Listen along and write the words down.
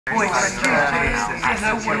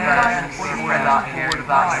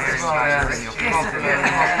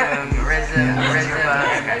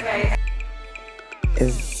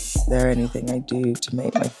Is there anything I do to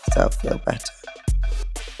make myself feel better?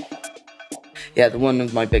 Yeah, one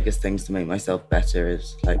of my biggest things to make myself better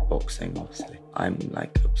is like boxing, obviously. I'm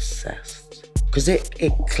like obsessed. Because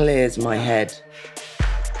it clears my head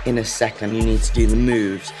in a second. You need to do the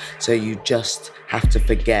moves, so you just have to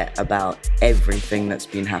forget about everything that's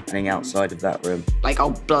been happening outside of that room. Like, I'll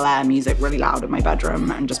blare music really loud in my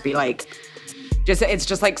bedroom and just be like, it's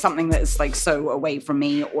just like something that's like so away from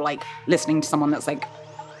me, or like listening to someone that's like,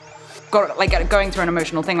 going through an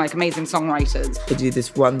emotional thing, like amazing songwriters. I do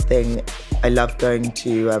this one thing. I love going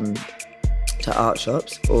to art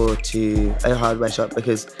shops or to a hardware shop,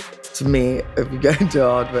 because to me, if you go into a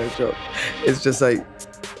hardware shop, it's just like,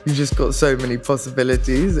 you've just got so many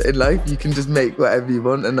possibilities in life. You can just make whatever you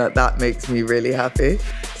want, and that makes me really happy.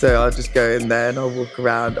 So I'll just go in there and I'll walk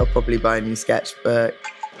around. I'll probably buy a new sketchbook.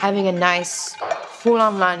 Having a nice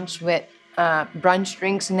full-on lunch with brunch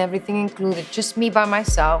drinks and everything included, just me by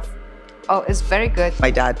myself. Oh, it's very good. My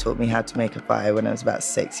dad taught me how to make a fire when I was about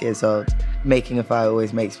 6 years old. Making a fire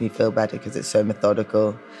always makes me feel better because it's so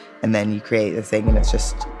methodical, and then you create the thing, and it's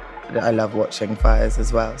just, I love watching fires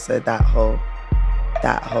as well. So that whole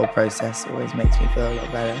process always makes me feel a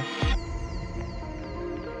lot better.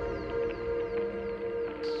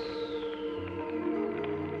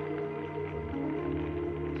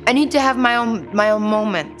 I need to have my own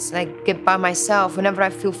moments, like get by myself. Whenever I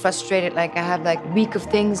feel frustrated, like I have like week of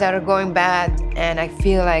things that are going bad, and I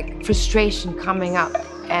feel like frustration coming up.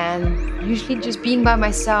 And usually just being by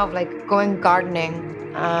myself, like going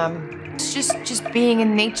gardening, just being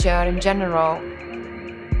in nature in general.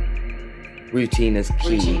 Routine is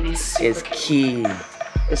key. It's key.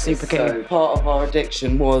 It's super key. So part of our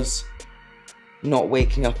addiction was not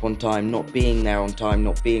waking up on time, not being there on time,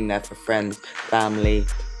 not being there for friends, family.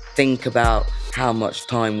 Think about how much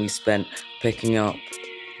time we spent picking up,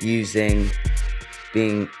 using,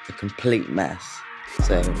 being a complete mess.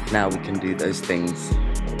 So now we can do those things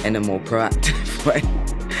in a more proactive way.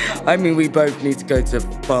 I mean, we both need to go to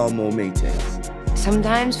far more meetings.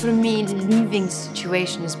 Sometimes for me, leaving the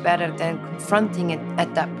situation is better than confronting it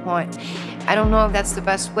at that point. I don't know if that's the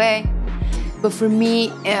best way, but for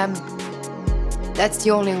me, that's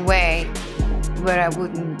the only way where I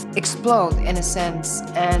wouldn't explode in a sense.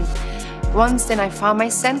 And once then I found my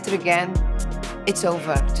center again, it's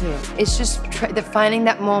over too. It's just finding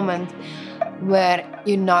that moment where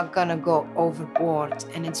you're not gonna go overboard,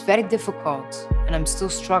 and it's very difficult, and I'm still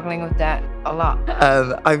struggling with that a lot.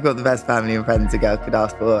 I've got the best family and friends a girl could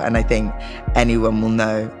ask for, and I think anyone will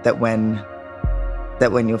know that when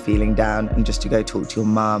you're feeling down, and just to go talk to your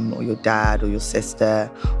mum or your dad or your sister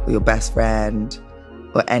or your best friend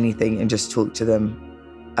or anything, and just talk to them,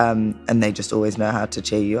 and they just always know how to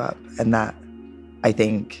cheer you up. And that, I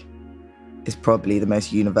think, is probably the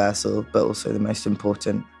most universal, but also the most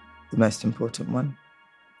important one.